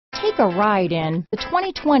Take a ride in the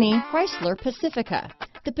 2020 Chrysler Pacifica.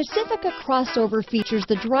 The Pacifica crossover features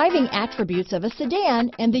the driving attributes of a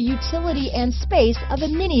sedan and the utility and space of a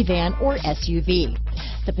minivan or SUV.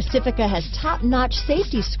 The Pacifica has top-notch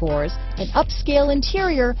safety scores, an upscale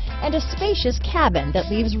interior, and a spacious cabin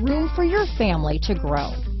that leaves room for your family to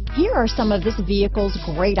grow. Here are some of this vehicle's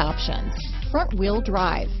great options: front-wheel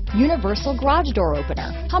drive, universal garage door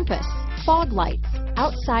opener, compass, fog lights,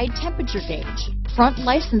 outside temperature gauge, front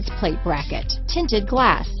license plate bracket, tinted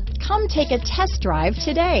glass. Come take a test drive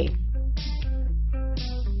today.